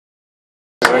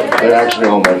They're actually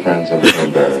all my friends. I'm so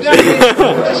embarrassed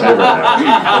to say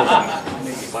right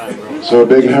now. So a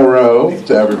big hello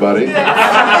to everybody.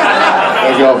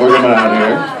 Thank you all for coming out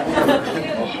here.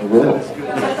 Oh, hello.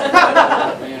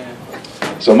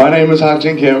 So my name is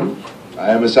Hakjin Kim.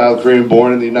 I am a South Korean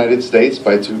born in the United States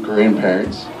by 2 Korean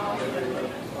parents.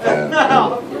 And,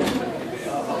 my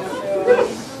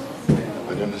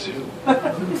goodness, you.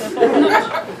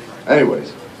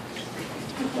 Anyways,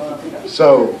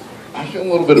 so I feel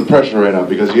a little bit of pressure right now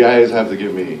because you guys have to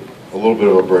give me a little bit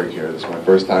of a break here. This is my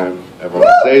first time ever on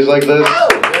stage like this.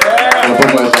 I'm gonna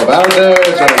put myself out there,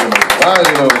 trying to get myself out,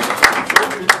 you know.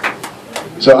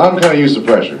 So I'm kind of used to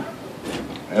pressure.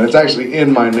 And it's actually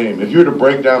in my name. If you were to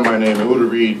break down my name, it would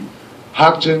read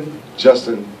Hakjin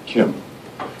Justin Kim.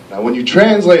 Now when you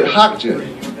translate Hakjin,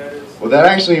 what that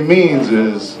actually means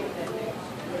is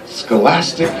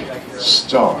Scholastic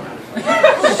Star.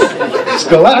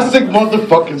 Scholastic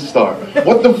motherfucking star.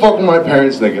 What the fuck are my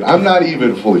parents thinking? I'm not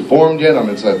even fully formed yet, I'm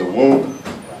inside the womb.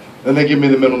 Then they give me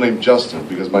the middle name Justin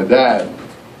because my dad,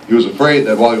 he was afraid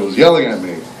that while he was yelling at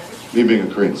me being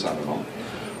a Korean son and all,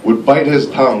 would bite his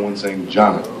tongue when saying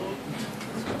Jonathan.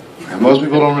 And most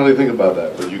people don't really think about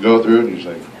that, but you go through it and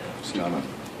you're like, Jonathan.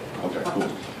 Okay, cool.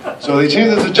 So they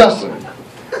changed it to Justin,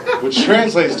 which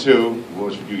translates to,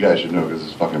 which you guys should know because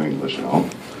it's fucking English, you know?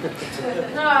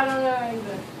 No, I don't know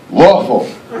English. Lawful,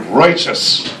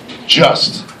 righteous,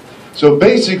 just. So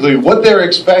basically what they're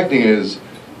expecting is,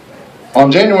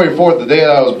 on January 4th, the day that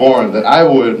I was born, that I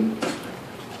would,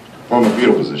 from a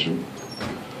fetal position,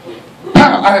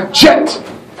 pow, I object!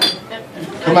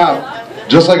 Come out,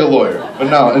 just like a lawyer.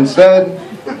 But no, instead,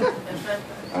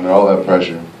 under all that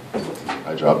pressure,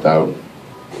 I dropped out,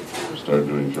 started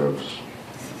doing drugs,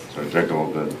 started drinking a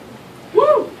little bit.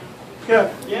 Woo! Yeah.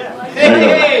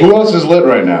 Hey. Who else is lit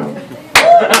right now? There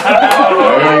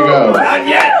you go.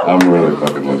 I'm really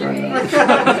fucking lit right now.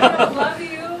 Love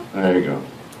you. There you go.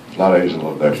 A lot of Asian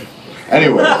love there.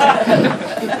 Anyways.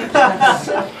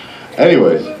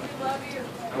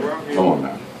 Come on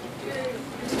now.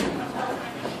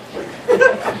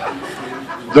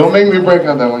 Don't make me break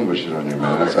out that language shit on you,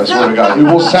 man. I swear to God. It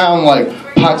will sound like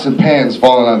pots and pans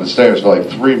falling on the stairs for like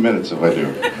 3 minutes if I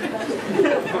do.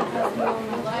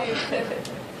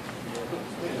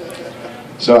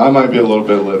 So I might be a little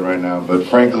bit lit right now, but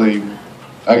frankly,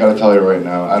 I gotta tell you right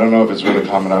now, I don't know if it's really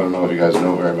common, I don't know if you guys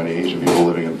know very many Asian people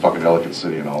living in fucking Ellicott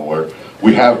City and all, where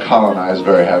we have colonized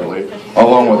very heavily,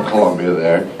 along with Colombia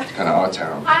there. It's kind of our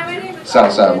town. Hi, my name is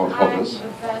Southside motherfuckers.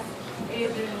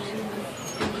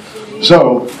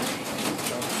 So,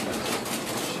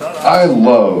 I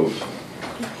love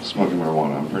smoking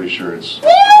marijuana. I'm pretty sure it's...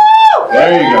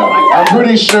 There you go. I'm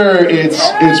pretty sure it's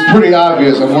pretty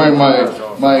obvious. I'm wearing my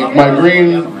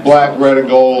green, black, red, and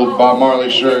gold Bob Marley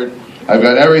shirt. I've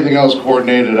got everything else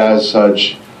coordinated as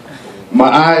such. My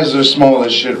eyes are small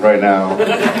as shit right now.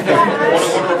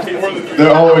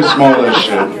 They're always small as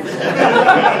shit.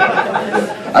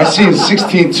 I see in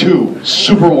 16:2,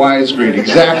 super widescreen,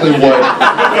 exactly what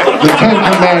the 10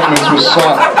 Commandments was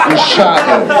shot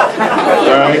in.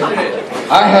 Alright?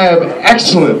 I have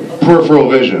excellent peripheral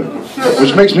vision,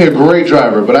 which makes me a great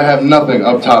driver, but I have nothing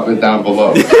up top and down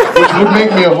below, which would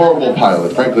make me a horrible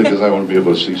pilot, frankly, because I wouldn't be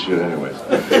able to see shit anyways.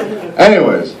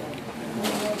 Anyways.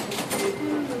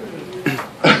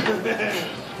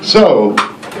 So,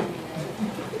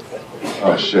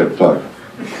 oh shit, fuck.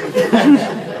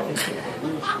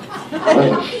 Where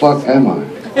the fuck am I?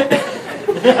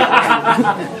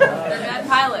 Bad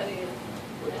pilot.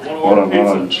 Hold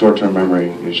on, short-term memory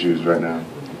issues right now.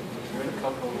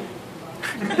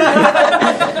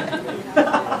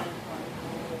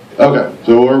 Okay,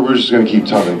 so we're just going to keep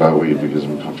talking about weed because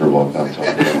I'm comfortable about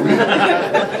talking about weed.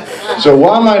 So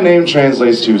while my name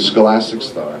translates to Scholastic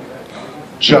Star,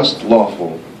 just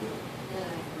lawful,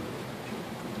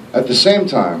 at the same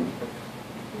time,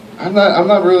 I'm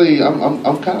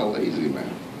kind of lazy, man.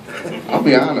 I'll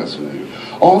be honest with you.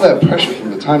 All that pressure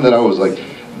from the time that I was like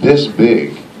this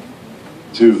big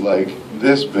to like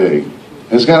this big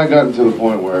has kind of gotten to the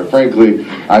point where, frankly,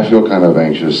 I feel kind of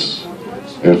anxious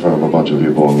in front of a bunch of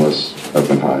people unless I've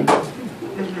been high.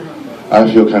 I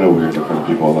feel kind of weird in front of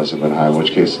people unless I've been high, in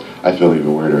which case I feel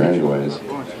even weirder anyways.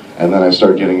 And then I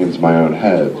start getting into my own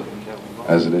head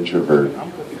as an introvert,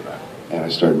 and I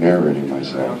start narrating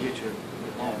myself.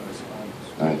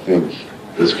 And I think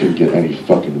this could get any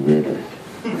fucking weirder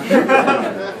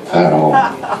at all.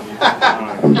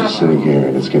 I'm just sitting here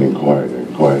and it's getting quieter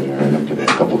and quieter, and I'm getting a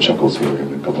couple chuckles here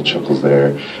and a couple chuckles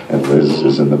there, and Liz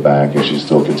is in the back and she's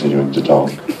still continuing to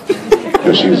talk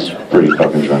because she's pretty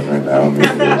fucking drunk right now.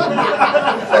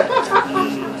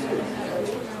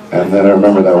 And then I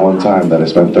remember that one time that I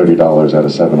spent $30 at a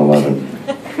 7-Eleven.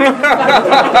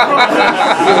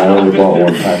 I only bought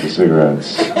one pack of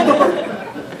cigarettes.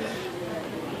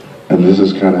 And this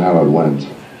is kind of how it went.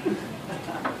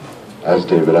 As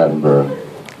David Attenborough.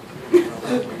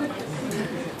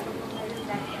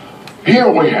 Here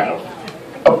we have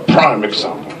a prime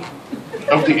example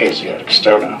of the Asiatic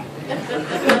stoner.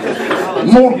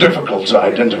 More difficult to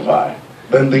identify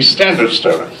than the standard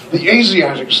stoner, the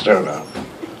Asiatic stoner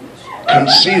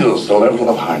conceals the level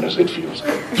of highness it feels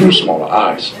through smaller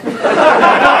eyes.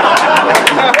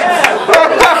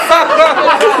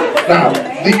 Now,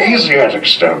 the Asiatic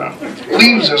stoner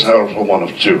leaves his home for one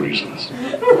of two reasons.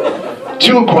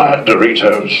 To acquire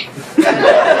Doritos,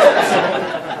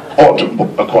 or to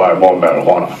acquire more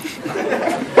marijuana.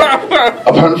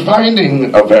 Upon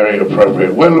finding a very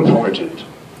appropriate, well-appointed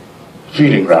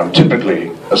feeding ground, typically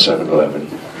a 7-Eleven,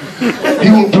 he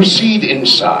will proceed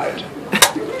inside,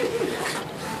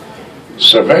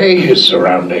 survey his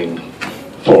surrounding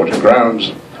foraging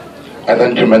grounds, and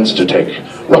then commence to take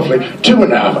roughly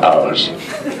 2.5 hours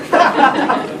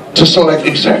to select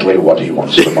exactly what he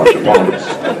wants to munch upon.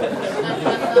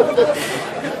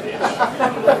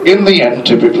 In the end,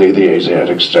 typically the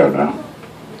Asiatic stoner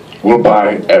will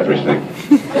buy everything.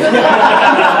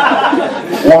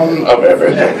 One of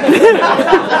everything.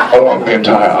 Along the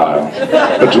entire aisle.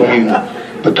 Between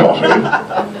the coffee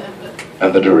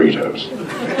and the Doritos.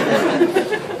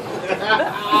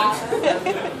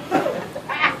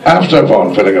 After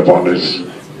upon filling upon his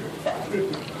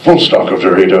full stock of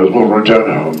Doritos, will return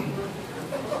home,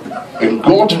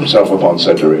 engorge himself upon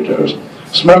said Doritos,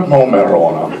 smoke more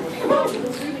marijuana,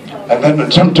 and then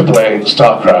attempt to play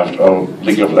StarCraft or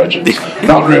League of Legends,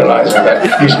 not realizing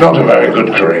that he's not a very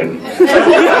good Korean.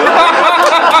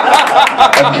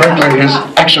 And frankly, his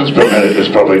actions per minute is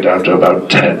probably down to about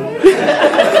 10.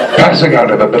 Passing out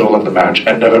in the middle of the match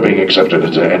and never being accepted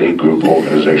into any group,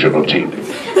 organization, or team.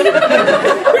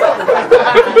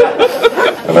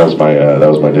 And that was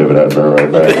my David Attenborough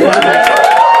right there.